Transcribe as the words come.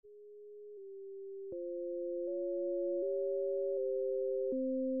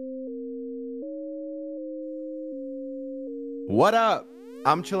What up?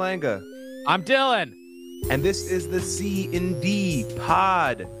 I'm Chelanga, I'm Dylan. and this is the C&D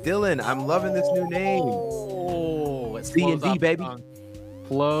Pod. Dylan, I'm loving this new name. Oh, it C&D, baby.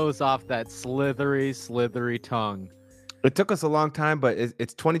 Flows off that slithery tongue. It took us a long time, but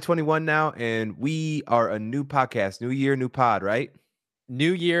it's 2021 now, and we are a new podcast. New year, new pod, right?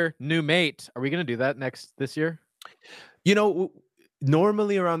 New year, new mate. Are we going to do that this year? You know,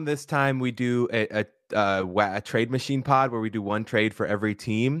 normally around this time, we do a trade machine pod where we do one trade for every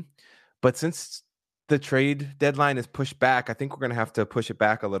team. But since the trade deadline is pushed back, I think we're going to have to push it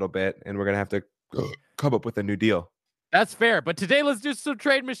back a little bit, and we're going to have to come up with a new deal. That's fair. But today, let's do some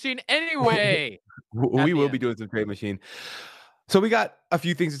trade machine anyway. We will be doing some trade machine. So we got a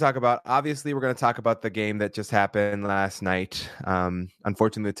few things to talk about. Obviously, we're going to talk about the game that just happened last night.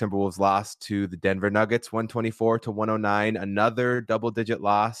 Unfortunately, the Timberwolves lost to the Denver Nuggets, 124-109. Another double-digit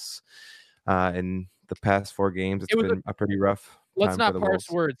loss in the past 4 games. It's been a pretty rough. Let's not parse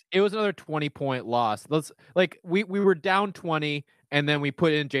words. It was another 20-point loss. We were down 20, and then we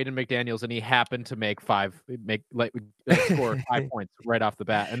put in Jaden McDaniels, and he happened to score 5 points right off the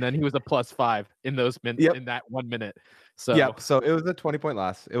bat, and then he was a +5 in those minutes in that 1 minute. So so it was a 20-point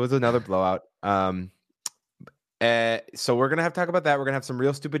loss. It was another blowout. So we're gonna have to talk about that. We're gonna have some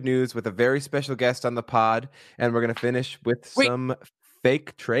real stupid news with a very special guest on the pod, and we're gonna finish with some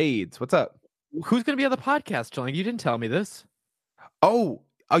fake trades. What's up? Who's gonna be on the podcast, Chelanga? You didn't tell me this. Oh,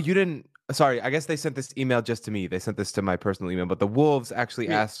 you didn't. Sorry, I guess they sent this email just to me. They sent this to my personal email, but the Wolves actually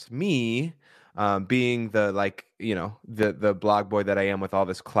asked me, being the the blog boy that I am with all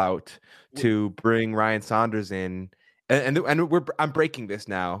this clout, to bring Ryan Saunders in, and I'm breaking this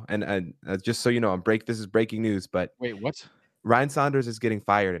now, and just so you know, this is breaking news. But wait, what? Ryan Saunders is getting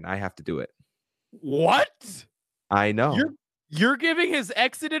fired, and I have to do it. What? I know. You're giving his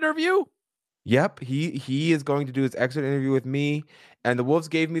exit interview? Yep, he is going to do his exit interview with me, and the Wolves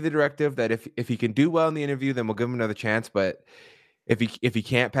gave me the directive that if he can do well in the interview, then we'll give him another chance. But if he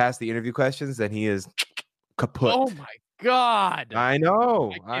can't pass the interview questions, then he is kaput. Oh my God! I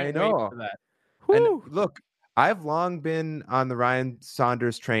know. Wait for that. And look, I've long been on the Ryan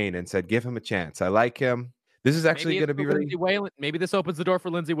Saunders train and said give him a chance. I like him. This is actually going to be really. Maybe this opens the door for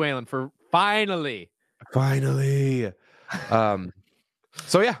Lindsey Whalen for finally.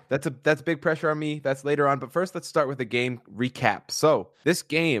 So yeah, that's big pressure on me. That's later on. But first, let's start with the game recap. So this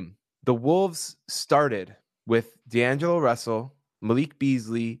game, the Wolves started with D'Angelo Russell, Malik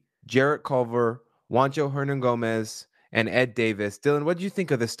Beasley, Jarrett Culver, Juancho Hernan-Gomez, and Ed Davis. Dylan, what did you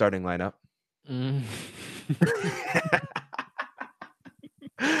think of this starting lineup? You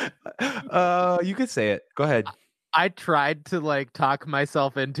could say it. Go ahead. I tried to talk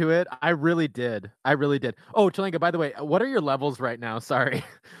myself into it. I really did. Oh, Chelanga, by the way, what are your levels right now? Sorry.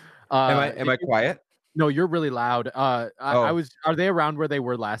 Am I quiet? No, you're really loud. Are they around where they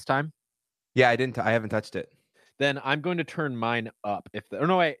were last time? Yeah, I haven't touched it. Then I'm going to turn mine up.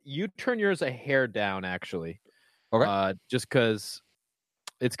 You turn yours a hair down, actually. Okay. Just because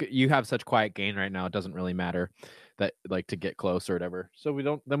you have such quiet gain right now, it doesn't really matter that to get close or whatever. So we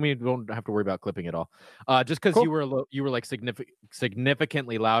don't have to worry about clipping it all. Just because cool. you were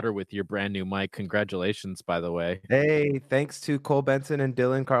significantly louder with your brand new mic. Congratulations, by the way. Hey, thanks to Cole Benson and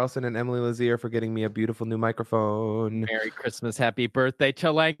Dylan Carlson and Emily Lazier for getting me a beautiful new microphone. Merry Christmas, happy birthday,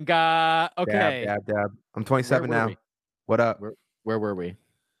 Chelanga. Okay, dab. I'm 27 now. What up? Where were we?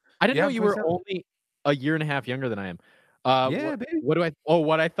 I didn't know you were only a year and a half younger than I am. Baby.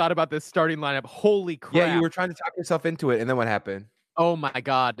 What I thought about this starting lineup. Holy crap. Yeah, you were trying to talk yourself into it, and then what happened? Oh my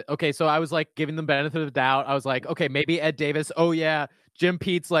God. Okay, so I was giving them benefit of the doubt. I was like, okay, maybe Ed Davis. Oh yeah, Jim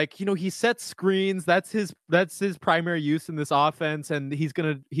Pete's he sets screens. That's his primary use in this offense, and he's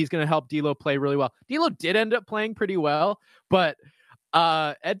gonna help D'Lo play really well. D'Lo did end up playing pretty well, but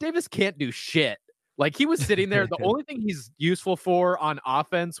Ed Davis can't do shit. He was sitting there. The only thing he's useful for on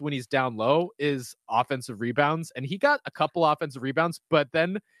offense when he's down low is offensive rebounds. And he got a couple offensive rebounds, but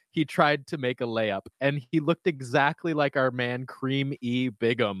then he tried to make a layup. And he looked exactly like our man, Cream E.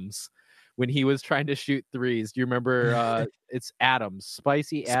 Biggums, when he was trying to shoot threes. Do you remember? It's Adams.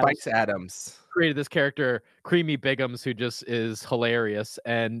 Spice Adams. Created this character, Creamy Biggums, who just is hilarious.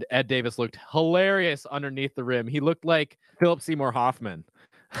 And Ed Davis looked hilarious underneath the rim. He looked like Philip Seymour Hoffman.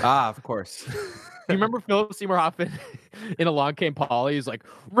 Ah, of course. You remember Philip Seymour Hoffman in Along Came Polly? He's like,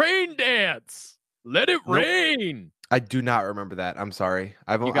 rain dance, let it rain. I do not remember that. I'm sorry.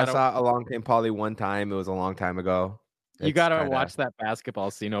 I saw Along Came Polly one time. It was a long time ago. You got to watch that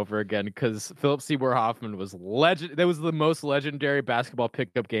basketball scene over again because Philip Seymour Hoffman was legend. That was the most legendary basketball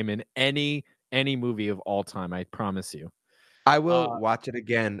pickup game in any any movie of all time. I promise you. I will watch it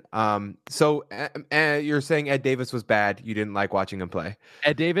again. So you're saying Ed Davis was bad. You didn't like watching him play.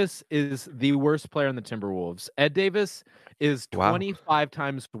 Ed Davis is the worst player in the Timberwolves. Ed Davis is 25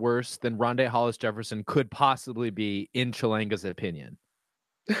 times worse than Rondé Hollis Jefferson could possibly be, in Chelanga's opinion.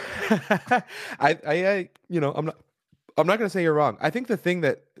 I I'm not going to say you're wrong. I think the thing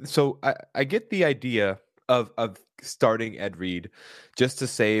I get the idea of starting Ed Reed just to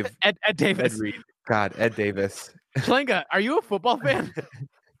save Ed Davis. Ed Reed. God, Ed Davis. Chelanga, are you a football fan?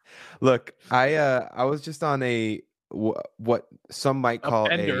 Look, I was just on what some might call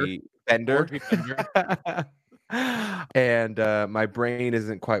a bender. And my brain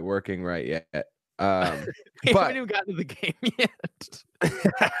isn't quite working right yet. We haven't even gotten to the game yet.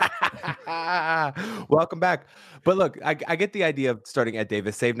 Welcome back. But look, I get the idea of starting Ed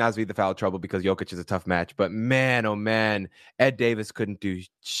Davis, save Naz Reid the foul trouble because Jokic is a tough match. But man, oh man, Ed Davis couldn't do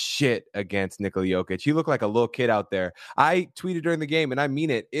shit against Nikola Jokic. He looked like a little kid out there. I tweeted during the game, and I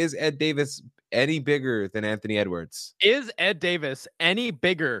mean it. Is Ed Davis any bigger than Anthony Edwards? Is Ed Davis any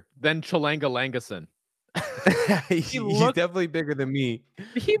bigger than Chelanga Langason? He's definitely bigger than me.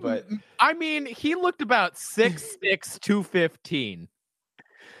 He looked about 6'6", 215.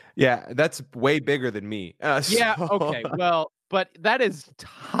 Yeah, that's way bigger than me. Yeah, okay. Well, but that is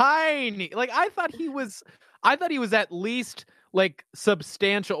tiny. Like I thought he was at least like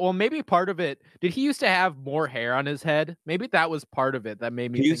substantial. Well, maybe part of it. Did he used to have more hair on his head? Maybe that was part of it that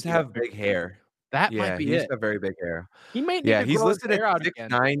made me. He used to have big hair. That might be he used it. to have very big hair. He may need to he's grow his listed hair at out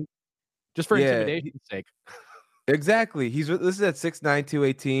 6'9", just for intimidation's sake. Exactly. He's listed at 6'9",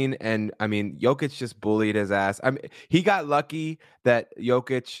 218, and I mean, Jokic just bullied his ass. I mean, he got lucky that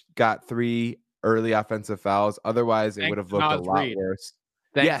Jokic got 3 early offensive fouls. Otherwise, it would have looked a lot worse.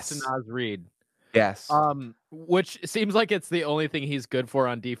 Thanks to Naz Reid. Yes. Which seems like it's the only thing he's good for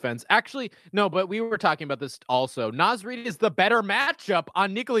on defense. Actually, no, but we were talking about this also. Naz Reid is the better matchup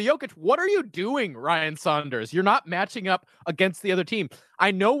on Nikola Jokic. What are you doing, Ryan Saunders? You're not matching up against the other team.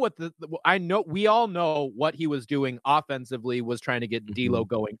 We all know what he was doing offensively was trying to get D'Lo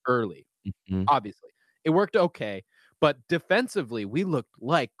going early. Mm-hmm. Obviously, it worked okay, but defensively, we looked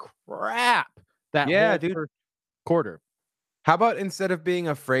like crap that whole first quarter. How about instead of being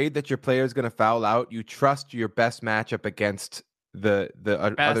afraid that your player is going to foul out, you trust your best matchup against the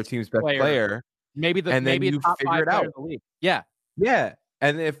other team's best player. Maybe you figure it out. In the league. Yeah. Yeah.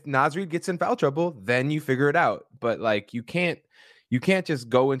 And if Naz Reid gets in foul trouble, then you figure it out. But like you can't just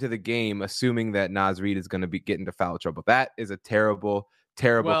go into the game assuming that Naz Reid is going to get into foul trouble. That is a terrible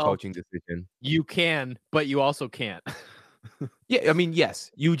coaching decision. You can, but you also can't. Yeah, I mean, yes.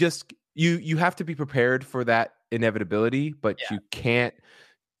 You have to be prepared for that inevitability, but you can't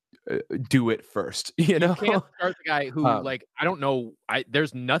do it first. You know, you can't start the guy who I don't know.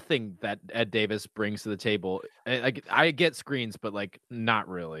 There's nothing that Ed Davis brings to the table. Like I get screens, but like not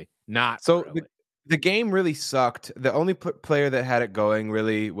really. The game really sucked. The only player that had it going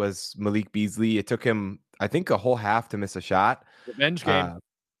really was Malik Beasley. It took him, I think, a whole half to miss a shot. Revenge game.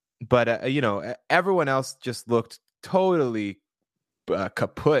 But everyone else just looked totally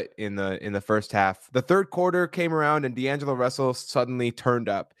kaput in the first half. The third quarter came around and D'Angelo Russell suddenly turned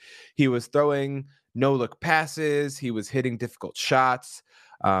up. He was throwing no-look passes. He was hitting difficult shots.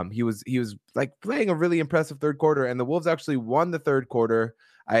 He was like playing a really impressive third quarter, and the Wolves actually won the third quarter.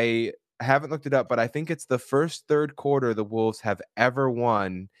 I haven't looked it up, but I think it's the first third quarter the Wolves have ever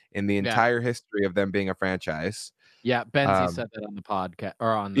won in the entire history of them being a franchise. Yeah, Benzie said that on the podcast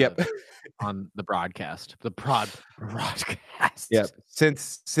or on the on the broadcast. The broadcast. Yeah.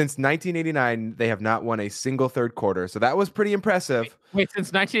 Since 1989, they have not won a single third quarter. So that was pretty impressive. Wait,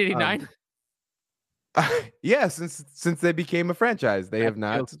 since 1989? Yeah, since they became a franchise, they have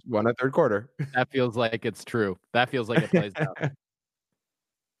not won a third quarter. That feels like it's true. That feels like it plays out.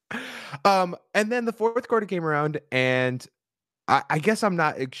 And then the fourth quarter came around, and I guess I'm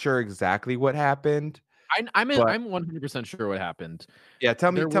not sure exactly what happened. I'm 100% sure what happened. Yeah,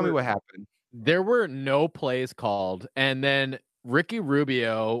 tell me what happened. There were no plays called, and then Ricky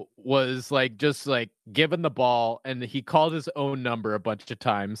Rubio was just given the ball, and he called his own number a bunch of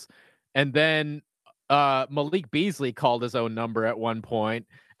times, and then Malik Beasley called his own number at one point,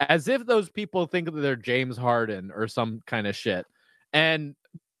 as if those people think that they're James Harden or some kind of shit. And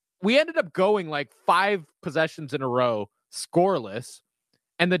we ended up going 5 possessions in a row scoreless,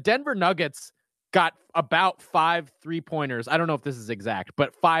 and the Denver Nuggets got about 5 3-pointers. I don't know if this is exact,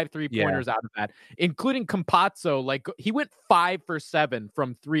 but 5 3-pointers out of that, including Campazzo. He went 5 for 7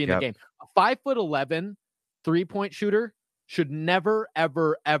 from 3 in the game. A 5'11" 3-point shooter should never,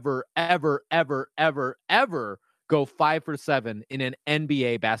 ever, ever, ever, ever, ever, ever go 5 for 7 in an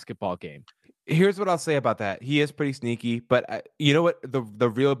NBA basketball game. Here's what I'll say about that. He is pretty sneaky, but you know what the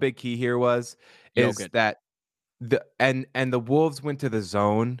real big key here is Jokic. that the Wolves went to the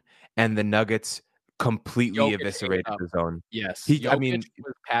zone and the Nuggets completely Jokic ate it eviscerated up. the zone. Yes, I Jokic mean,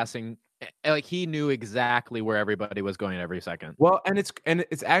 was passing like he knew exactly where everybody was going every second. well, and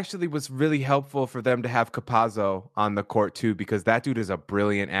it's actually was really helpful for them to have Campazzo on the court too, because that dude is a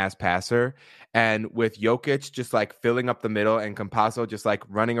brilliant ass passer. And with Jokic just like filling up the middle and Campazzo just like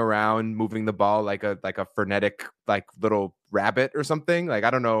running around, moving the ball like a frenetic like little rabbit or something. Like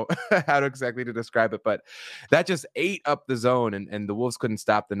I don't know how to exactly to describe it, but that just ate up the zone, and the Wolves couldn't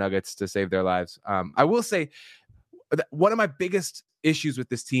stop the Nuggets to save their lives. I will say one of my biggest issues with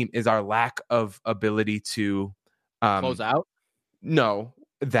this team is our lack of ability to Close um, out. no,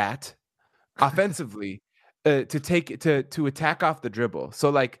 that offensively to attack off the dribble. So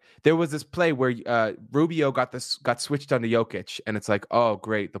like there was this play where Rubio got switched onto Jokic, and it's like, oh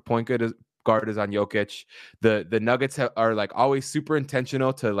great, the point guard is on Jokic. The Nuggets are like always super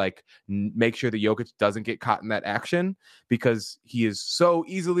intentional to like make sure that Jokic doesn't get caught in that action because he is so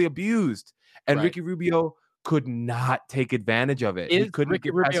easily abused, and Right. Ricky Rubio could not take advantage of it. He Is couldn't Ricky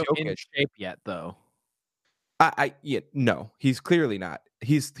get past Rubio in Jokic. shape yet, though? Yeah, no, he's clearly not.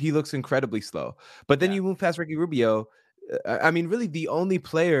 He looks incredibly slow. But then Yeah. you move past Ricky Rubio. I mean, really, the only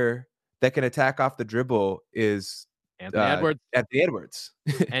player that can attack off the dribble is Anthony Edwards, Anthony Edwards.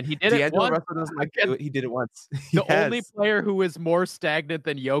 and he did it D'Angelo once. Russell doesn't like to do Again, it. He did it once. He the only has. player who is more stagnant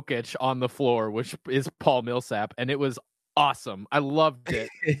than Jokic on the floor, which is Paul Millsap, and it was awesome. I loved it.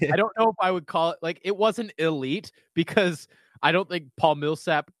 I don't know if I would call it like it wasn't elite because I don't think Paul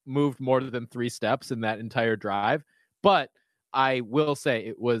Millsap moved more than 3 steps in that entire drive, but I will say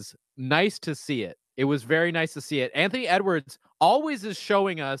it was nice to see it. It was very nice to see it. Anthony Edwards always is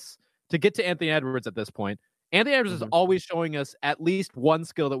showing us to get to Anthony Edwards at this point. Anthony Edwards is Mhm. always showing us at least one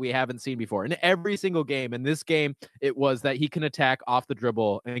skill that we haven't seen before. In every single game, in this game, it was that he can attack off the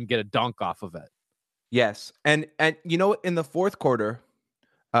dribble and get a dunk off of it. Yes, and you know what? In the fourth quarter,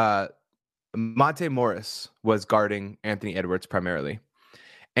 uh, Monte Morris was guarding Anthony Edwards primarily,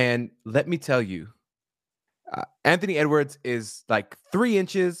 and let me tell you, Anthony Edwards is like 3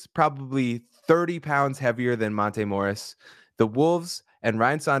 inches, probably 30 pounds heavier than Monte Morris. The Wolves and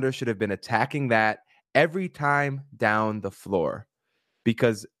Ryan Saunders should have been attacking that every time down the floor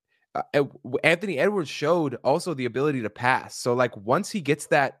because Anthony Edwards showed also the ability to pass. So like once he gets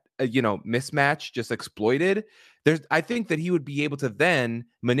that mismatch just exploited, I think that he would be able to then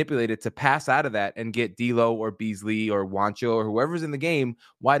manipulate it to pass out of that and get D'Lo or Beasley or Wancho or whoever's in the game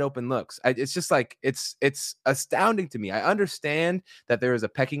wide open looks. It's just like it's astounding to me. I understand that there is a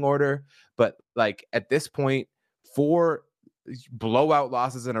pecking order, but like at this point, 4 blowout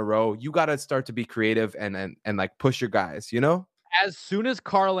losses in a row, you got to start to be creative and like push your guys, you know? As soon as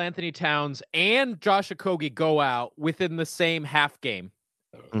Karl Anthony Towns and Josh Okogie go out within the same half game,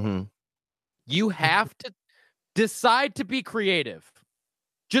 Mm-hmm. you have to decide to be creative.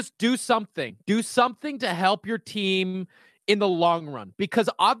 Just do something. Do something to help your team in the long run. Because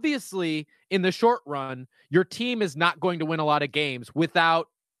obviously, in the short run, your team is not going to win a lot of games without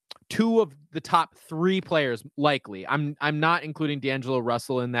 2 of the top 3 players, likely. I'm not including D'Angelo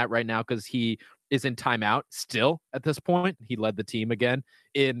Russell in that right now because he is in timeout still at this point. He led the team again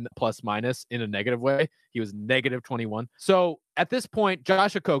in plus minus in a negative way. He was negative 21. So at this point,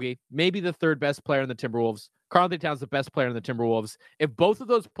 Josh Okogie, maybe the 3rd best player in the Timberwolves. Karl Anthony Towns, the best player in the Timberwolves. If both of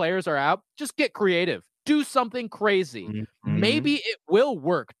those players are out, just get creative. Do something crazy. Mm-hmm. Maybe it will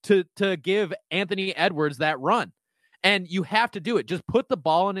work to give Anthony Edwards that run. And you have to do it. Just put the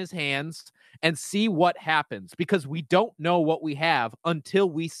ball in his hands and see what happens because we don't know what we have until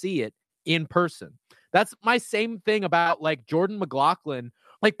we see it in person. That's my same thing about like Jordan McLaughlin,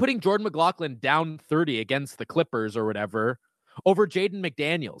 like putting Jordan McLaughlin down 30 against the Clippers or whatever over Jaden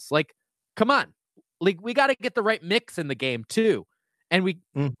McDaniels. Like, come on. Like, we got to get the right mix in the game too. And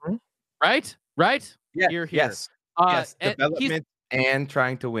Mm-hmm. right? Yeah, Here. yes. Yes, And development and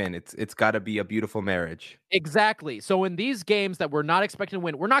trying to win. It's got to be a beautiful marriage. exactly. So in these games that we're not expecting to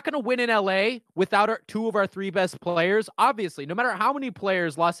win, we're not going to win in LA without 2 of our 3 best players. Obviously, no matter how many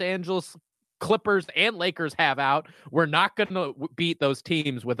players Los Angeles Clippers and Lakers have out, we're not going to beat those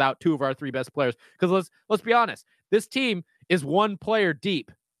teams without 2 of our 3 best players. Because let's be honest, this team is 1 player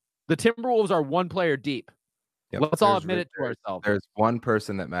deep. The Timberwolves are 1 player deep. Yep. Let's all admit it to ourselves. There's one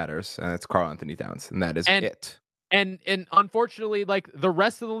person that matters, and it's Karl Anthony Towns, and that is it. And unfortunately, like the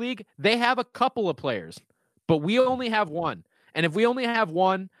rest of the league, they have a couple of players, but we only have 1. And if we only have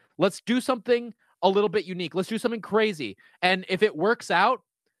 1, let's do something a little bit unique. Let's do something crazy. And if it works out,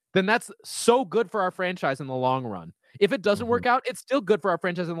 then that's so good for our franchise in the long run. If it doesn't work out, it's still good for our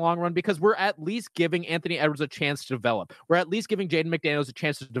franchise in the long run because we're at least giving Anthony Edwards a chance to develop. We're at least giving Jaden McDaniels a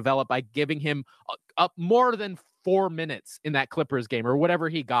chance to develop by giving him up more than 4 minutes in that Clippers game or whatever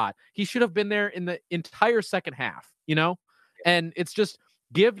he got. He should have been there in the entire second half, you know? And it's just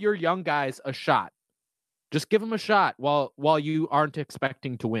give your young guys a shot. Just give them a shot while you aren't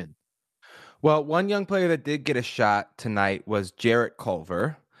expecting to win. Well, one young player that did get a shot tonight was Jarrett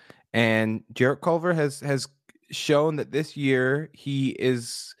Culver. And Jarrett Culver has shown that this year he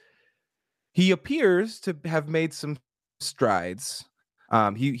appears to have made some strides.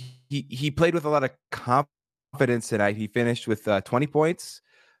 He played with a lot of confidence tonight. He finished with 20 points,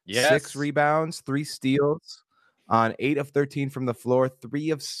 6 rebounds, 3 steals on 8 of 13 from the floor, 3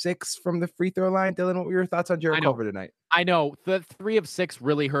 of 6 from the free throw line. Dylan, what were your thoughts on Jarrett Culver tonight? I know the 3 of 6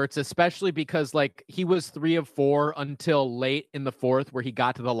 really hurts, especially because like he was 3 of 4 until late in the fourth where he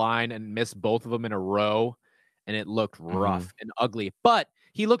got to the line and missed both of them in a row. And it looked rough and ugly, but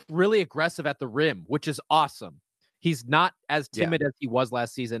he looked really aggressive at the rim, which is awesome. He's not as timid as he was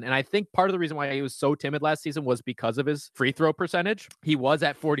last season. And I think part of the reason why he was so timid last season was because of his free throw percentage. He was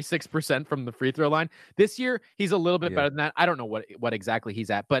at 46% from the free throw line. This year, he's a little bit better than that. I don't know what exactly he's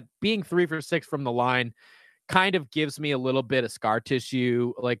at, but being 3 for 6 from the line kind of gives me a little bit of scar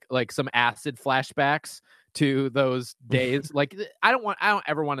tissue, like some acid flashbacks to those days. Like I don't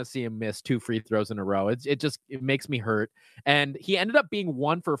ever want to see him miss 2 free throws in a row. It makes me hurt. And he ended up being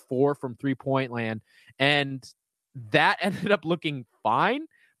 1 for 4 from 3-point land. And that ended up looking fine,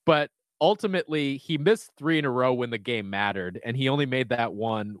 but ultimately he missed 3 in a row when the game mattered. And he only made that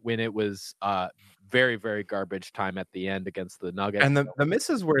one when it was very, very garbage time at the end against the Nuggets. And the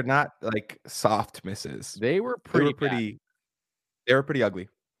misses were not like soft misses. They were pretty ugly.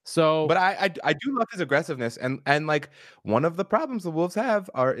 So, but I do love his aggressiveness, and like one of the problems the Wolves have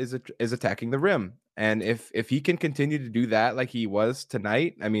is attacking the rim, and if he can continue to do that like he was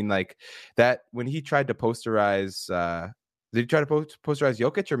tonight, I mean like that when he tried to posterize, did he try to posterize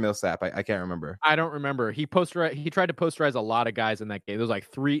Jokic or Millsap? I can't remember. I don't remember. He tried to posterize a lot of guys in that game. There was like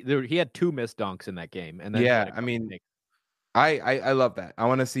 3. He had 2 missed dunks in that game, and then I mean. I love that. I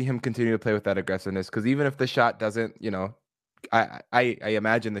want to see him continue to play with that aggressiveness because even if the shot doesn't, I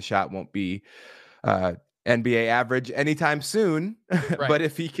imagine the shot won't be NBA average anytime soon. Right. But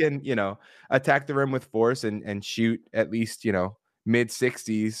if he can, attack the rim with force and shoot at least, mid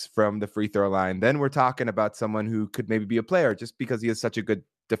 60s from the free throw line, then we're talking about someone who could maybe be a player just because he is such a good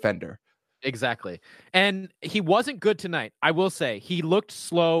defender. Exactly. And he wasn't good tonight. I will say he looked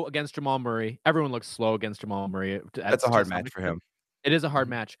slow against Jamal Murray. Everyone looks slow against Jamal Murray. That's a hard match for him. It is a hard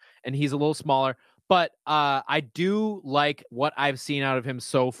match, and he's a little smaller. But I do like what I've seen out of him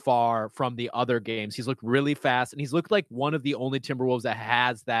so far from the other games. He's looked really fast, and he's looked like one of the only Timberwolves that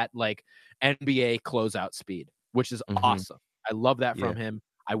has that like NBA closeout speed, which is awesome. I love that from him.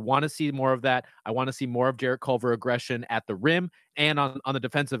 I want to see more of that. I want to see more of Jarrett Culver aggression at the rim and on the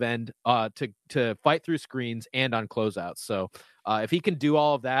defensive end to fight through screens and on closeouts. So if he can do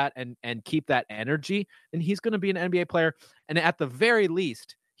all of that and keep that energy, then he's going to be an NBA player. And at the very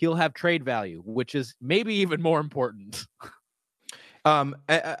least, he'll have trade value, which is maybe even more important.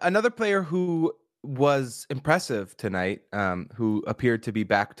 Another player who was impressive tonight, who appeared to be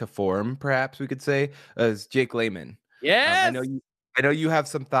back to form, perhaps we could say, is Jake Layman. Yes. I know you have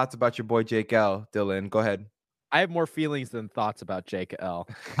some thoughts about your boy Jake L. Dylan, go ahead. I have more feelings than thoughts about Jake L.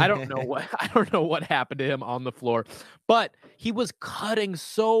 I don't know what happened to him on the floor, but he was cutting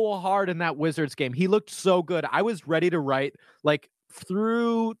so hard in that Wizards game. He looked so good. I was ready to write like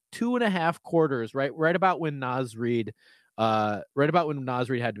through 2.5 quarters, right about when Naz Reid had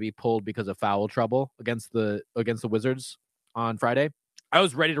to be pulled because of foul trouble against the Wizards on Friday. I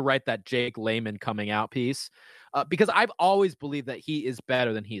was ready to write that Jake Layman coming out piece because I've always believed that he is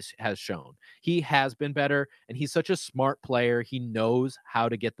better than he has shown. He has been better, and he's such a smart player. He knows how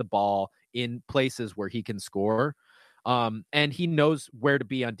to get the ball in places where he can score, and he knows where to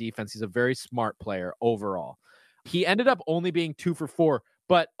be on defense. He's a very smart player overall. He ended up only being 2 for 4,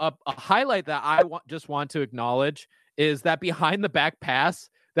 but a highlight that I just want to acknowledge is that behind the back pass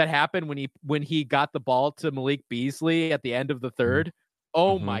that happened when he got the ball to Malik Beasley at the end of the third.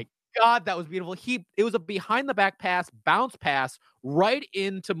 Oh my God, that was beautiful. It was a behind the back pass, bounce pass right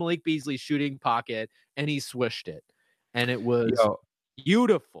into Malik Beasley's shooting pocket, and he swished it. And it was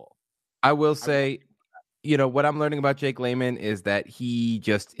beautiful. I will say, what I'm learning about Jake Layman is that he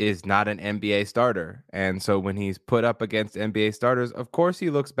just is not an NBA starter. And so when he's put up against NBA starters, of course he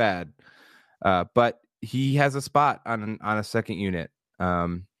looks bad. But he has a spot on a second unit.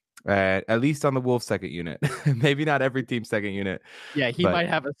 At least on the Wolves second unit. Maybe not every team's second unit, Yeah, he but might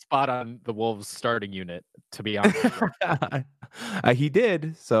have a spot on the Wolves starting unit, to be honest. he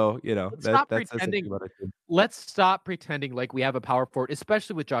did. So Let's stop that says something pretending. about our team. Let's stop pretending like we have a power forward,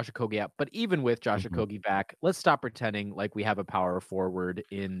 especially with Josh Okogie out. But even with Josh Mhm. Okogie back, let's stop pretending like we have a power forward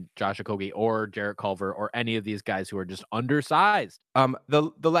in Josh Okogie or Jarrett Culver or any of these guys who are just undersized.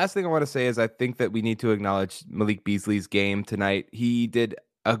 The last thing I want to say is I think that we need to acknowledge Malik Beasley's game tonight. He did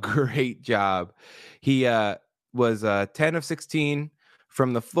a great job. He was 10 of 16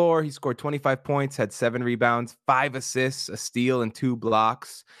 from the floor. He scored 25 points, had 7 rebounds, 5 assists, a steal, and 2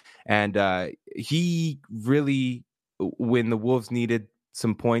 blocks. And he really, when the Wolves needed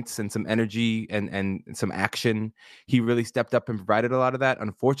some points and some energy and some action, he really stepped up and provided a lot of that.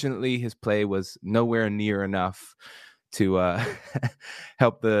 Unfortunately, his play was nowhere near enough to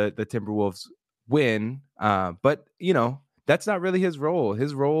help the Timberwolves win. But that's not really his role.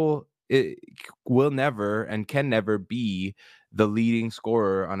 His role will never and can never be the leading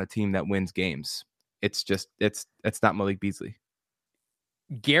scorer on a team that wins games. It's just it's not Malik Beasley.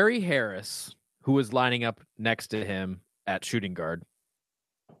 Gary Harris, who is lining up next to him at shooting guard,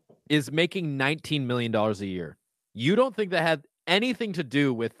 is making $19 million a year. You don't think that had anything to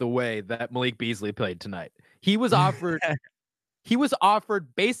do with the way that Malik Beasley played tonight? He was offered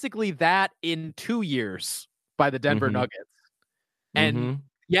basically that in 2 years by the Denver Mm-hmm. Nuggets. And Mm-hmm.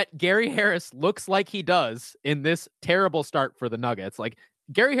 yet Gary Harris looks like he does in this terrible start for the Nuggets. Like,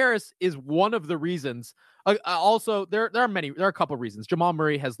 Gary Harris is one of the reasons. Also, there are a couple of reasons. Jamal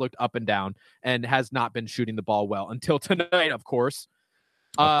Murray has looked up and down and has not been shooting the ball well until tonight, of course.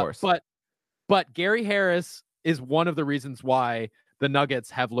 Of course. But Gary Harris is one of the reasons why the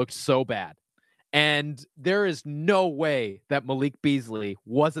Nuggets have looked so bad. And there is no way that Malik Beasley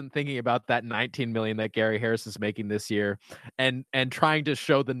wasn't thinking about that $19 million that Gary Harris is making this year and trying to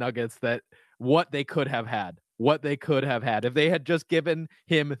show the Nuggets that what they could have had. If they had just given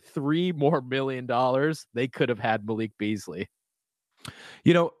him $3 more million, they could have had Malik Beasley.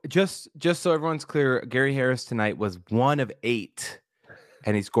 Just so everyone's clear, Gary Harris tonight was 1 of 8,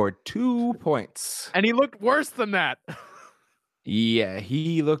 and he scored 2 points. And he looked worse than that. Yeah,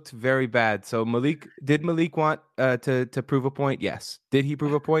 he looked very bad. So did Malik want to prove a point? Yes. Did he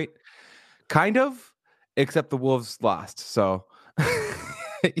prove a point? Kind of, except the Wolves lost. So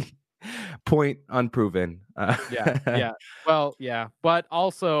point unproven. Yeah. Well, yeah. But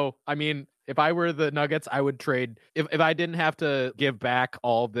also, I mean, if I were the Nuggets, I would trade if I didn't have to give back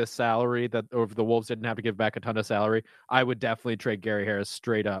all this salary or if the Wolves didn't have to give back a ton of salary, I would definitely trade Gary Harris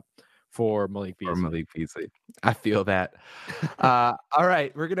straight up for Malik Beasley. Or Malik Beasley. I feel that. All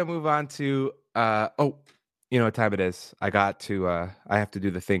right, we're gonna move on to you know what time it is. I have to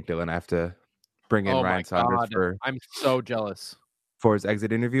do the thing, Dylan. I have to bring in Ryan Saunders I'm so jealous for his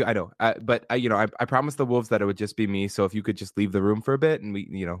exit interview. I know, but I promised the Wolves that it would just be me. So if you could just leave the room for a bit, and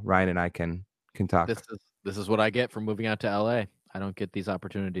Ryan and I can talk. This is what I get from moving out to LA. I don't get these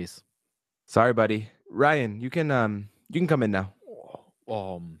opportunities. Sorry, buddy. Ryan, you can come in now.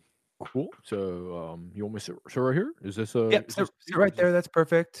 Cool. So, you want me to sit right here? Is this Yep, sit right there. That's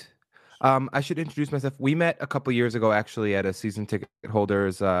perfect. I should introduce myself. We met a couple years ago, actually, at a season ticket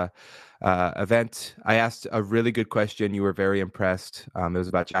holders event. I asked a really good question. You were very impressed. It was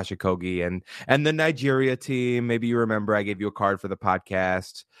about Josh Okogie and the Nigeria team. Maybe you remember I gave you a card for the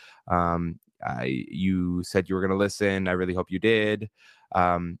podcast. You said you were going to listen. I really hope you did.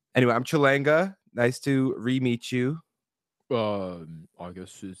 Anyway, I'm Chelanga. Nice to re-meet you. I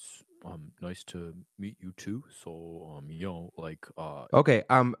guess it's nice to meet you too. So Okay.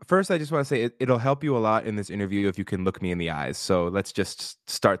 First I just want to say it'll help you a lot in this interview if you can look me in the eyes. So let's just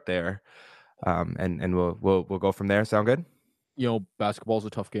start there. And we'll go from there. Sound good? Basketball's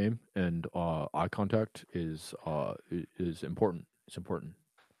a tough game, and eye contact is important. It's important.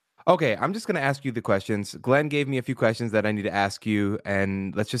 Okay, I'm just going to ask you the questions. Glenn gave me a few questions that I need to ask you,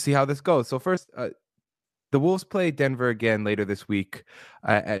 and let's just see how this goes. So first, the Wolves play Denver again later this week.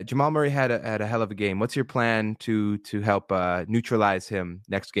 Jamal Murray had a hell of a game. What's your plan to help neutralize him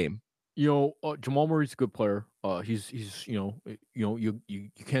next game? Jamal Murray's a good player. He's you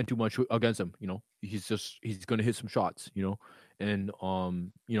can't do much against him. He's going to hit some shots. And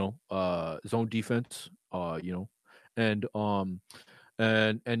zone defense. And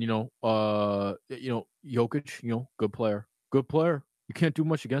Jokic. Good player. Good player. You can't do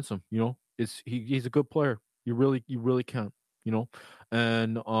much against him. He's a good player. You really can't.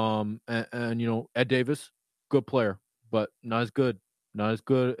 And Ed Davis, good player, but not as good. Not as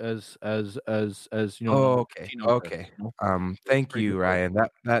good as Oh, okay. Okay. Thank Pretty you, good player. Ryan.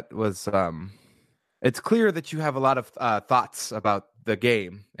 That was It's clear that you have a lot of thoughts about the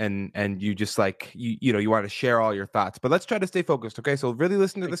game, and you just like you want to share all your thoughts. But let's try to stay focused, okay? So really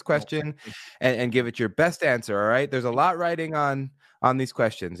listen to Thank this you. No, question thank and give you. it your best answer. All right? There's a Thank lot writing on these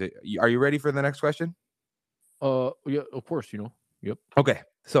questions. Are you ready for the next question? Yeah, of course, Yep. Okay.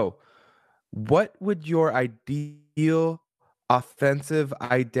 So, what would your ideal offensive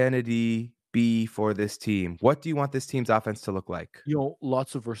identity be for this team? What do you want this team's offense to look like?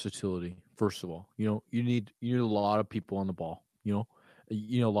 Lots of versatility. First of all, you need a lot of people on the ball.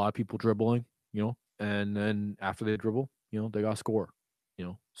 A lot of people dribbling. And then after they dribble, they got to score.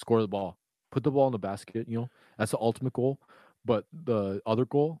 Score the ball, put the ball in the basket. That's the ultimate goal. But the other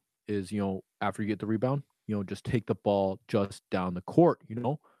goal is, after you get the rebound, just take the ball just down the court.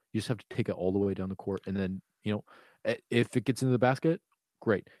 You just have to take it all the way down the court, and then if it gets into the basket,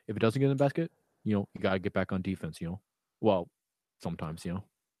 great. If it doesn't get in the basket, you got to get back on defense. Well, sometimes,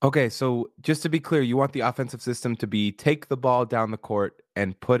 Okay, so just to be clear, you want the offensive system to be take the ball down the court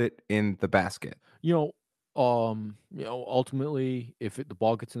and put it in the basket. you ultimately, if the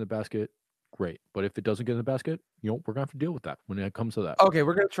ball gets in the basket, great. But if it doesn't get in the basket, we're gonna have to deal with that when it comes to that. Okay,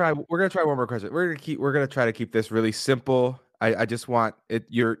 we're gonna try one more question. We're gonna try to keep this really simple. I just want it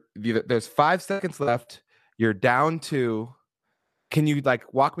there's 5 seconds left. You're down 2. Can you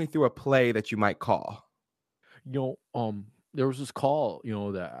like walk me through a play that you might call? There was this call,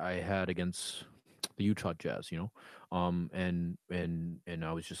 that I had against the Utah Jazz, and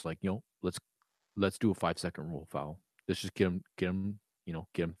I was just like, let's do a 5-second rule foul. Let's just get him thinking,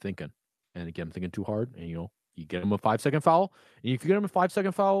 and get him thinking too hard, and you get him a 5-second foul. And if you get him a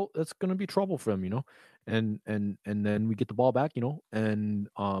 5-second foul, that's gonna be trouble for him, and then we get the ball back, and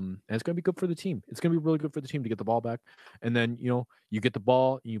it's gonna be good for the team. It's gonna be really good for the team to get the ball back, and then you get the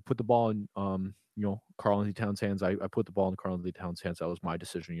ball, and you put the ball in Karl Anthony Towns' hands. I put the ball in Karl Anthony Towns' hands. That was my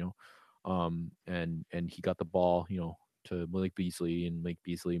decision, and he got the ball, to Malik Beasley, and Malik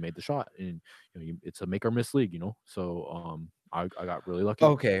Beasley made the shot, and it's a make or miss league, So I got really lucky.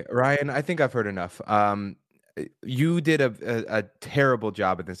 Okay, Ryan, I think I've heard enough. You did a terrible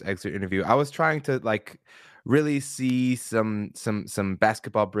job in this exit interview. I was trying to like really see some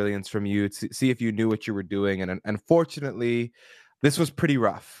basketball brilliance from you to see if you knew what you were doing, and unfortunately, this was pretty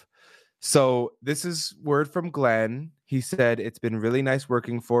rough. So this is word from Glenn. He said it's been really nice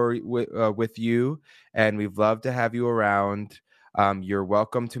working with you, and we've loved to have you around. You're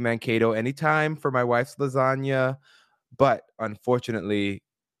welcome to Mankato anytime for my wife's lasagna, but unfortunately,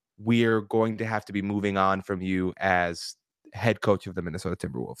 we're going to have to be moving on from you as head coach of the Minnesota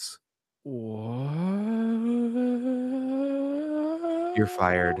Timberwolves. You're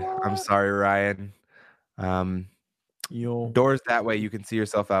fired. I'm What? sorry, Ryan. Um, You know, doors that way. You can see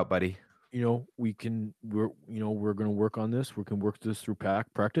yourself out, buddy. we're gonna work on this. We can work this through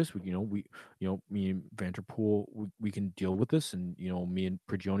practice. Me and Vanderpool, we can deal with this, and me and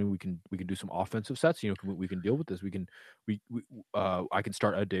Prigioni, we can do some offensive sets. We can deal with this. I can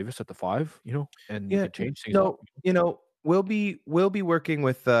start Ed Davis at the 5. And we Yeah, can change things up. no, we'll be working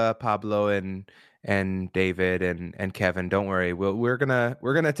with Pablo and David and Kevin. Don't worry. We're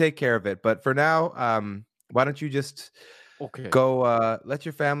gonna take care of it. But for now, why don't you just Okay. go let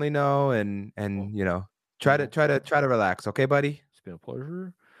your family know Well, and try to well, try to relax, okay, buddy? it's been a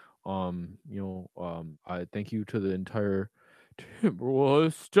pleasure. I thank you to the entire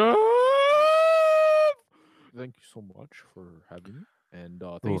Timberwolves staff. Thank you so much for having me, and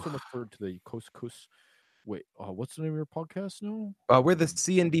thank you so much Oof. to the Coast to Coast. Wait, what's the name of your podcast now? We're the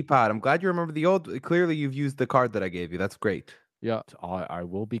C&D pod. I'm glad you remember the old. Clearly, you've used the card that I gave you. That's great. Yeah, I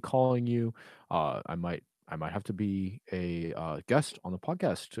will be calling you. I might have to be a guest on the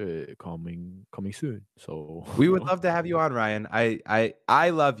podcast coming soon. So We would love to have you on, Ryan. I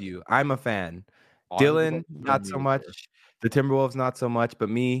love you. I'm a fan. I would love Dylan, to not join so you much. there. The Timberwolves, not so much. But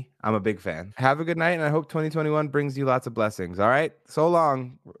me, I'm a big fan. Have a good night, and I hope 2021 brings you lots of blessings. All right. So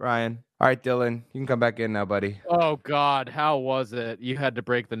long, Ryan. All right, Dylan, you can come back in now, buddy. Oh God, how was it? You had to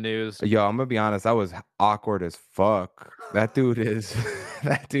break the news. Yo, I'm gonna be honest. I was awkward as fuck. That dude is,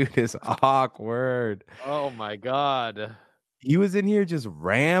 that dude is awkward. Oh my God. He was in here just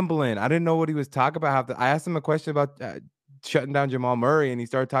rambling. I didn't know what he was talking about. I asked him a question about shutting down Jamal Murray, and he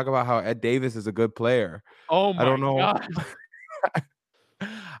started talking about how Ed Davis is a good player. Oh I don't my know. God.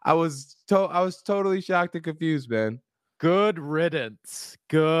 I was totally shocked and confused, man. Good riddance.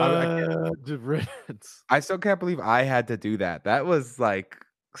 I can't. Good riddance. I still can't believe I had to do that. That was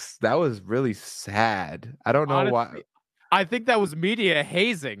really sad. I don't know why. Honestly, I think that was media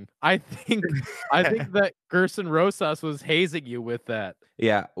hazing. I think that Gerson Rosas was hazing you with that.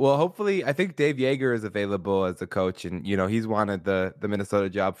 Yeah. Well, hopefully, I think Dave Yeager is available as a coach, and he's wanted the Minnesota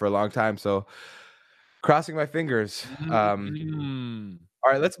job for a long time. So Crossing my fingers. Mm.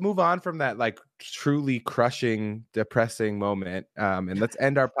 All right, let's move on from that like truly crushing, depressing moment, and let's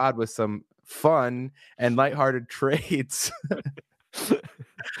end our pod with some fun and lighthearted trades.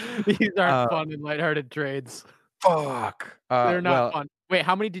 These aren't Uh, fun and lighthearted trades. fuck. They're not Well, fun. Wait,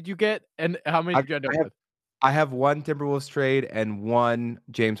 how many did you get, and how many I, did you end up I have with? I have one Timberwolves trade and one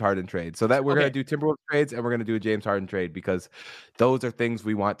James Harden trade. So that we're gonna Okay, do Timberwolves trades and we're gonna do a James Harden trade because those are things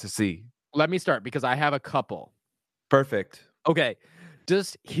we want to see. let me start because I have a couple. Perfect. Okay,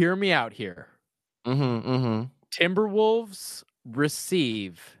 just hear me out here. Mm-hmm. Timberwolves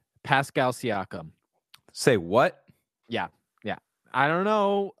receive Pascal Siakam. Say what? Yeah. I don't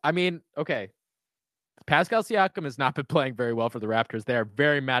know. I mean, okay. Pascal Siakam has not been playing very well for the Raptors. They are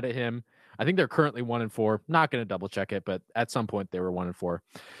very mad at him. I think they're currently 1-4. Not going to double check it, but at some point they were 1-4.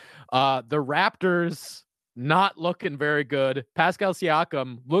 The Raptors not looking very good. Pascal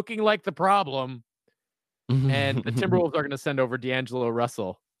Siakam looking like the problem, and the Timberwolves are going to send over D'Angelo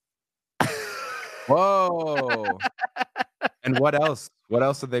Russell. Whoa. And what else? What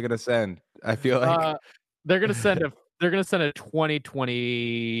else are they gonna send? I feel like They're going to send a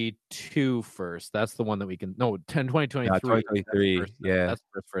 2022 first. That's the one that we can. No, 2023. 2023. Yeah. That's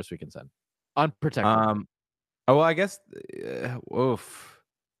the first we can send. Unprotected. Oh, well, I guess. Oof.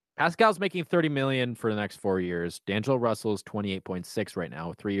 Pascal's making $30 million for the next 4 years. D'Angelo Russell's 28.6 right now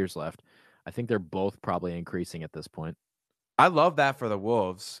with 3 years left. I think they're both probably increasing at this point. I love that for the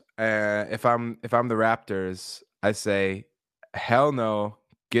Wolves. If I'm the Raptors, I say, hell no,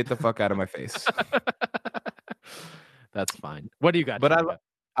 get the fuck out of my face. That's fine. What do you got? But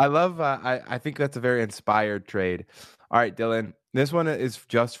I love. I think that's a very inspired trade. All right, Dylan, this one is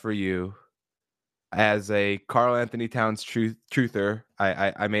just for you. As a Karl Anthony Towns truther,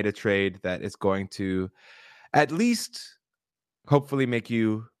 I made a trade that is going to at least hopefully make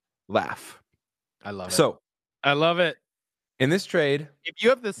you laugh. I love it. So I love it. in this trade, If you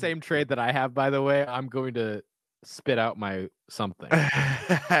have the same trade that I have, by the way, I'm going to spit out my something.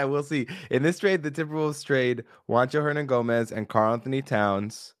 we'll see. In this trade, the Timberwolves trade Juancho Hernan-Gomez and Karl Anthony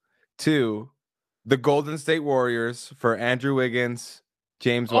Towns to the Golden State Warriors for Andrew Wiggins,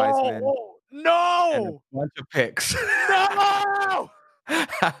 James Wiseman, No! and a bunch of picks. No!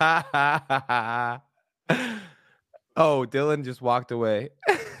 Oh, Dylan just walked away.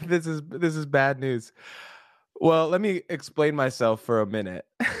 This is bad news. Well, let me explain myself for a minute.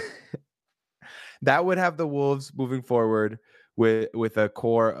 That would have the Wolves moving forward with a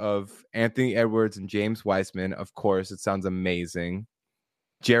core of Anthony Edwards and James Wiseman. Of course, it sounds amazing.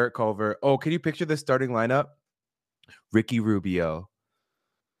 Jarrett Culver. Oh, can you picture the starting lineup? Ricky Rubio,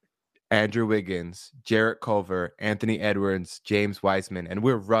 Andrew Wiggins, Jarrett Culver, Anthony Edwards, James Wiseman, and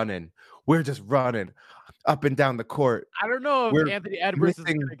we're running. We're just running up and down the court. I don't know if Anthony Edwards is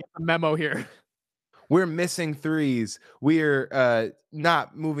going to get the memo here. We're missing threes. We're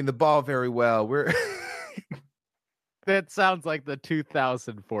not moving the ball very well. That sounds like the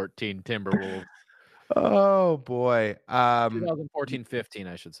 2014 Timberwolves. Oh boy. 2014-15,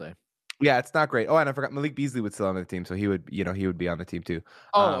 I should say. Yeah, it's not great. Oh, and I forgot Malik Beasley would still on the team, so he would be on the team too.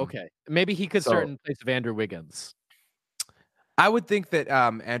 Oh, okay. Maybe he could start in place of Andrew Wiggins. I would think that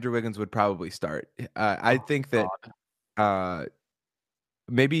Andrew Wiggins would probably start. I think that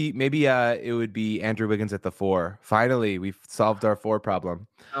maybe it would be Andrew Wiggins at the 4. Finally, we've solved our 4 problem.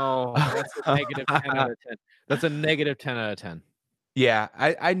 Oh, that's a negative 10 out of 10. That's a negative 10 out of 10. Yeah,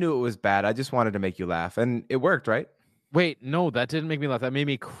 I knew it was bad. I just wanted to make you laugh, and it worked, right? Wait, no, that didn't make me laugh. That made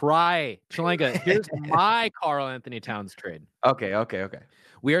me cry. Chelanga, here's my Karl Anthony Towns trade. Okay.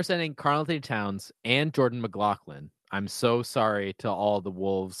 We are sending Karl Anthony Towns and Jordan McLaughlin. I'm so sorry to all the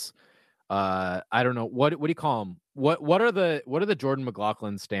Wolves. I don't know what do you call them? What are the Jordan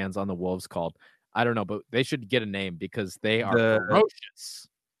McLaughlin stands on the Wolves called? I don't know, but they should get a name because they are ferocious.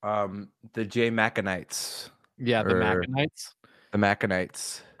 The J Macanites. Yeah, the Macanites. The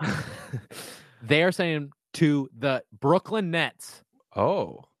Macanites. They are saying to the Brooklyn Nets.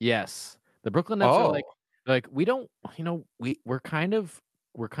 Oh. Yes. The Brooklyn Nets are like we don't, we're kind of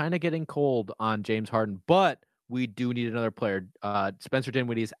getting cold on James Harden, but we do need another player. Spencer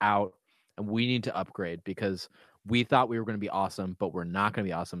Dinwiddie's out, and we need to upgrade because we thought we were going to be awesome, but we're not going to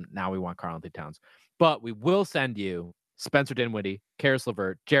be awesome. Now we want Karl Anthony Towns. But we will send you Spencer Dinwiddie, Karis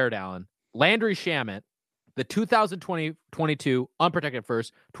LeVert, Jared Allen, Landry Shamet, the 2020-22 unprotected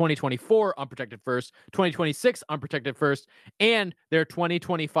first, 2024 unprotected first, 2026 unprotected first, and their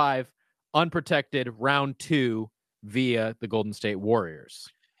 2025 unprotected round 2 via the Golden State Warriors.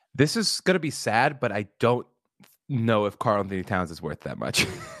 This is going to be sad, but I don't know if Karl Anthony Towns is worth that much.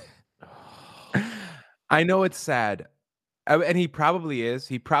 I know it's sad. And he probably is.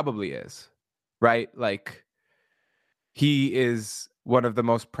 right? Like he is one of the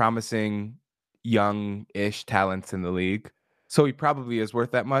most promising young-ish talents in the league. So he probably is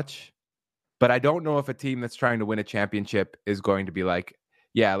worth that much. But I don't know if a team that's trying to win a championship is going to be like,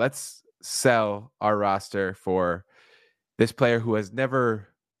 yeah, let's sell our roster for this player who has never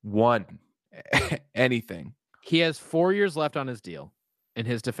won anything. He has 4 years left on his deal. In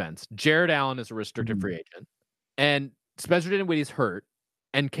his defense, Jared Allen is a restricted free agent, and Spencer Dinwiddie's hurt,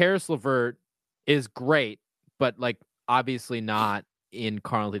 and Karis LeVert is great, but like obviously not in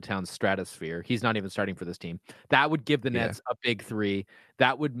Karl-Anthony Towns' stratosphere. He's not even starting for this team. That would give the Nets a big three.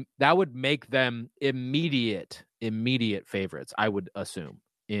 That would make them immediate favorites, I would assume.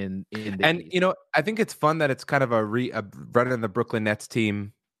 In the and East. You know, I think it's fun that it's kind of a running the Brooklyn Nets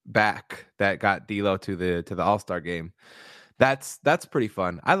team back that got D'Lo to the All-Star game. That's pretty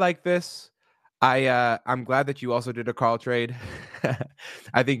fun. I like this. I'm glad that you also did a Karl trade.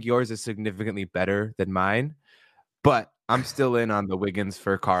 I think yours is significantly better than mine, but I'm still in on the Wiggins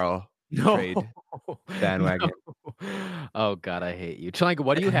for Karl trade bandwagon. No. Oh God, I hate you. Chelanga,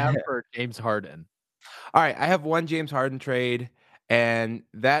 what do you have for James Harden? All right, I have one James Harden trade, and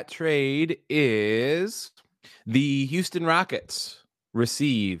that trade is the Houston Rockets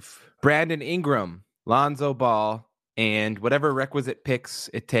receive Brandon Ingram, Lonzo Ball, and whatever requisite picks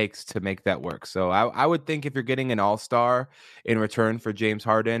it takes to make that work. So I would think if you're getting an all-star in return for James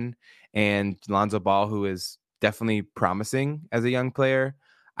Harden and Lonzo Ball, who is definitely promising as a young player,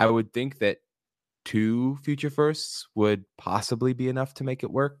 I would think that 2 future firsts would possibly be enough to make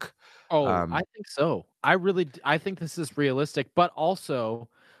it work. I think so. I think this is realistic, but also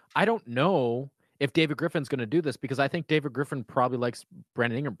I don't know if David Griffin's going to do this because I think David Griffin probably likes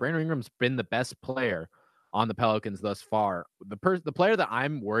Brandon Ingram. Brandon Ingram's been the best player on the Pelicans thus far. The player that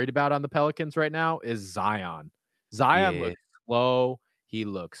I'm worried about on the Pelicans right now is Zion. Zion looks slow. He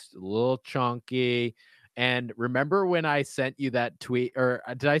looks a little chunky. And remember when I sent you that tweet, or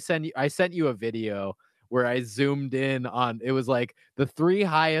did I send you? I sent you a video where I zoomed in on. It was like the 3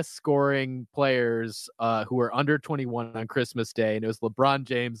 highest scoring players who were under 21 on Christmas Day, and it was LeBron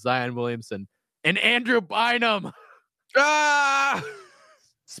James, Zion Williamson, and Andrew Bynum. Ah!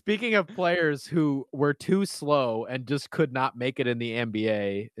 Speaking of players who were too slow and just could not make it in the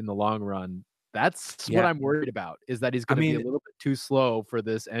NBA in the long run, that's what I'm worried about, is that he's going to be a little bit too slow for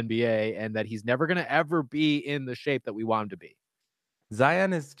this NBA and that he's never going to ever be in the shape that we want him to be.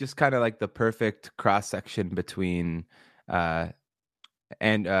 Zion is just kind of like the perfect cross-section between LeBron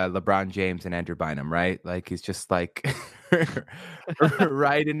James and Andrew Bynum, right? Like he's just like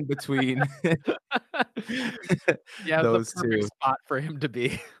right in between those the perfect two. spot for him to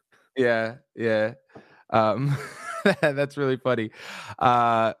be. Yeah. That's really funny.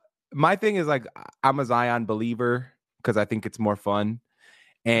 My thing is like I'm a Zion believer because I think it's more fun.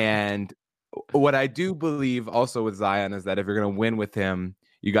 And what I do believe also with Zion is that if you're going to win with him,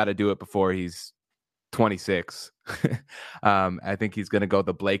 you got to do it before he's 26. I think he's going to go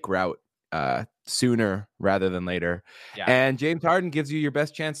the Blake route sooner rather than later. Yeah. And James Harden gives you your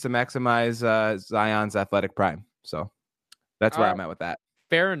best chance to maximize Zion's athletic prime. So that's where I'm at with that.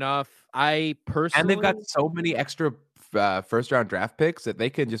 Fair enough. I personally... And they've got so many extra first-round draft picks that they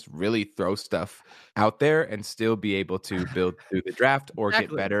can just really throw stuff out there and still be able to build through the draft or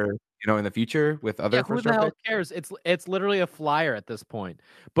get better, in the future with other first round picks. Who the hell cares? It's literally a flyer at this point.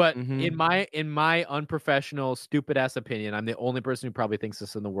 But in my unprofessional, stupid ass opinion, I'm the only person who probably thinks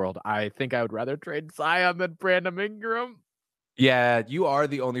this in the world. I think I would rather trade Zion than Brandon Ingram. Yeah, you are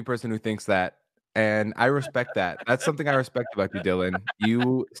the only person who thinks that. And I respect that. That's something I respect about you, Dylan.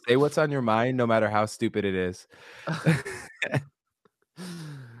 You say what's on your mind, no matter how stupid it is.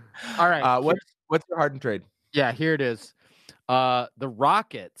 All right. What's your Harden trade? Yeah, here it is. The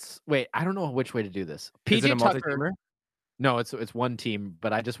Rockets. Wait, I don't know which way to do this. Is it a multi-teamer? No, it's one team,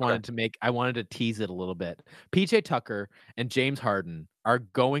 but I just wanted I wanted to tease it a little bit. PJ Tucker and James Harden are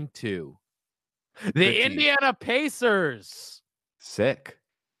going to the Indiana Pacers. Sick.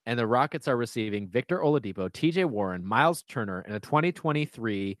 And the Rockets are receiving Victor Oladipo, TJ Warren, Miles Turner, and a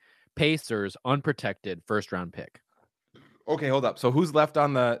 2023 Pacers unprotected first-round pick. Okay, hold up. So who's left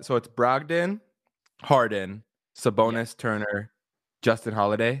on so it's Brogdon, Harden, Sabonis, Turner, Justin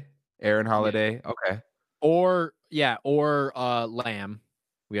Holiday, Aaron Holiday. Yeah. Okay. Or Lamb.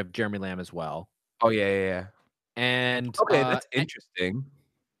 We have Jeremy Lamb as well. Oh, yeah. And okay, that's interesting.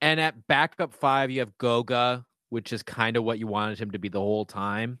 And at backup 5, you have Goga, which is kind of what you wanted him to be the whole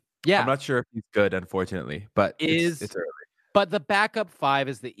time. Yeah. I'm not sure if he's good, unfortunately, but it's early. But the backup 5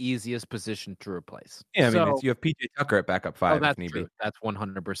 is the easiest position to replace. Yeah, I mean, you have PJ Tucker at backup 5 if need be. That's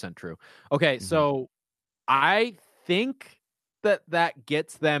 100% true. Okay, so I think that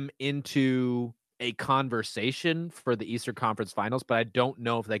gets them into a conversation for the Eastern Conference Finals, but I don't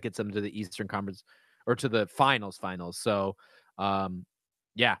know if that gets them to the Eastern Conference or to the finals. So,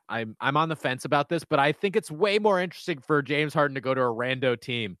 yeah, I'm on the fence about this, but I think it's way more interesting for James Harden to go to a rando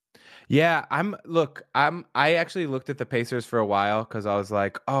team. Yeah, I actually looked at the Pacers for a while because I was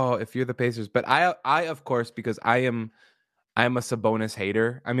like, oh, if you're the Pacers, but I of course, because I'm a Sabonis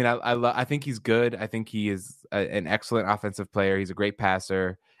hater. I mean, I think he's good. I think he is an excellent offensive player. He's a great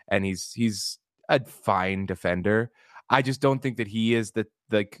passer, and he's a fine defender. I just don't think that he is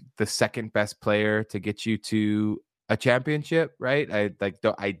the second best player to get you to a championship, right?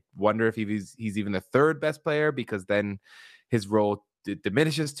 I wonder if he's even the third best player, because then his role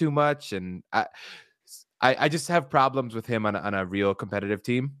diminishes too much, and I just have problems with him on a real competitive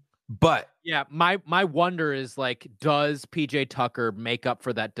team. But Yeah, my wonder is, like, does PJ Tucker make up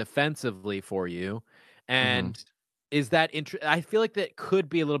for that defensively for you? mhm. And is that I feel like that could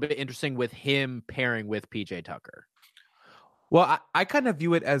be a little bit interesting with him pairing with PJ Tucker. Well, I kind of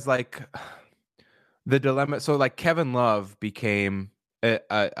view it as like the dilemma. So like Kevin Love became an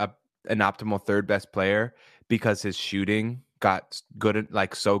optimal third best player because his shooting got good,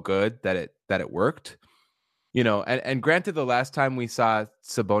 like so good that it worked. You know, and granted, the last time we saw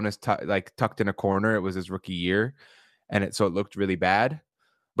Sabonis tucked in a corner, it was his rookie year, and it looked really bad.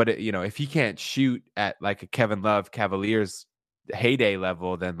 But if he can't shoot at like a Kevin Love Cavaliers heyday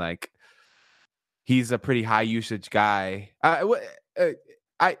level, then like he's a pretty high usage guy. I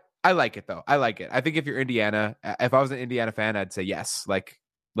like it though. I like it. I think if you're Indiana, if I was an Indiana fan, I'd say yes. Like,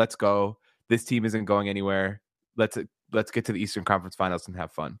 let's go. This team isn't going anywhere. Let's get to the Eastern Conference Finals and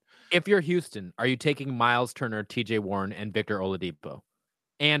have fun. If you're Houston, are you taking Miles Turner, TJ Warren, and Victor Oladipo,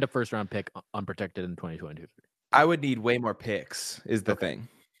 and a first round pick unprotected in 2022? I would need way more picks. Is the Okay. thing.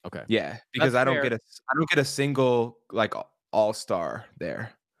 Okay. Yeah, because That's I don't fair. get a single like all-star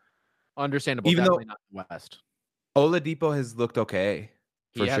there. Understandable. Even though Definitely not the West. Oladipo has looked okay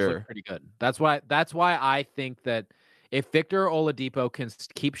He for has looked sure. pretty good. That's why I think that if Victor Oladipo can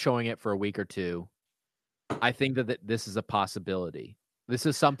keep showing it for a week or two, I think that this is a possibility. This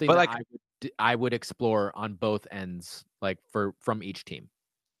is something But that like, I would explore on both ends, like from each team.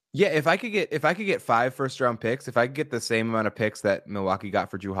 yeah, if I could get 5 first-round picks, if I could get the same amount of picks that Milwaukee got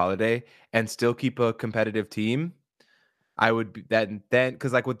for Drew Holiday and still keep a competitive team, I would be then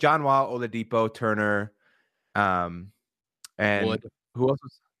because like with John Wall, Oladipo, Turner, and Would. who else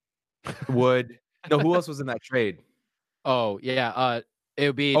was Wood? No, who else was in that trade? Oh yeah. It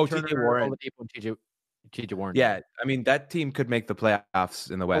would be Oh, Turner, TJ Warren. Oladipo, and TJ Warren. Yeah. Yeah, I mean that team could make the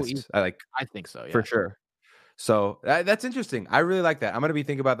playoffs in the Oh, West. I like I think so. for Yeah. sure. So that's interesting. I really like that. I'm going to be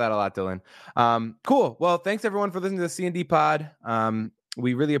thinking about that a lot, Dylan. Cool. Well, thanks everyone for listening to the C&D pod.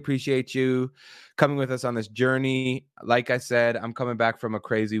 We really appreciate you coming with us on this journey. Like I said, I'm coming back from a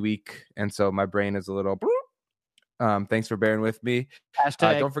crazy week, and so my brain is a little. Thanks for bearing with me.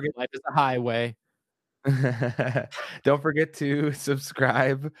 Hashtag Don't forget. life is a highway. Don't forget to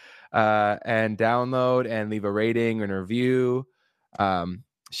subscribe and download and leave a rating and review.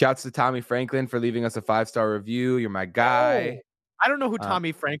 Shouts to Tommy Franklin for leaving us a 5-star review. You're my guy. Oh, I don't know who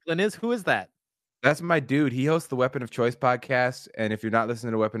Tommy Franklin is. Who is that? That's my dude. He hosts the Weapon of Choice podcast. And if you're not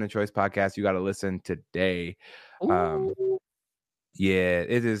listening to Weapon of Choice podcast, you got to listen today. Ooh. Yeah,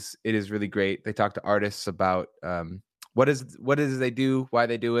 it is really great. They talk to artists about what is they do, why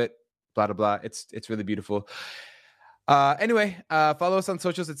they do it, blah blah blah. It's really beautiful. Anyway, follow us on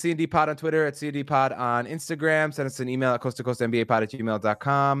socials at C&D Pod on Twitter, at C&D Pod on Instagram. Send us an email at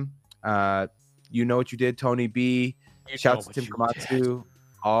coasttocoastnbapod@gmail.com. You know what you did, Tony B. Shouts to Tim Komatsu.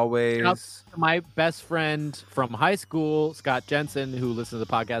 Always. Shouts to my best friend from high school, Scott Jensen, who listens to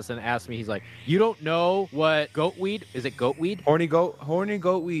the podcast and asked me, he's like, you don't know what goatweed? Is it goatweed? Horny goat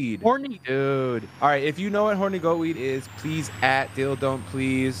weed. Horny. Dude. All right, if you know what horny goat weed is, please at Dill Don't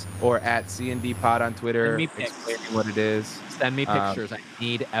Please or at CND Pod on Twitter. Send me pics. Explaining what it is. Send me pictures. I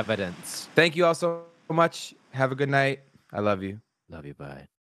need evidence. Thank you all so much. Have a good night. I love you. Love you. Bye.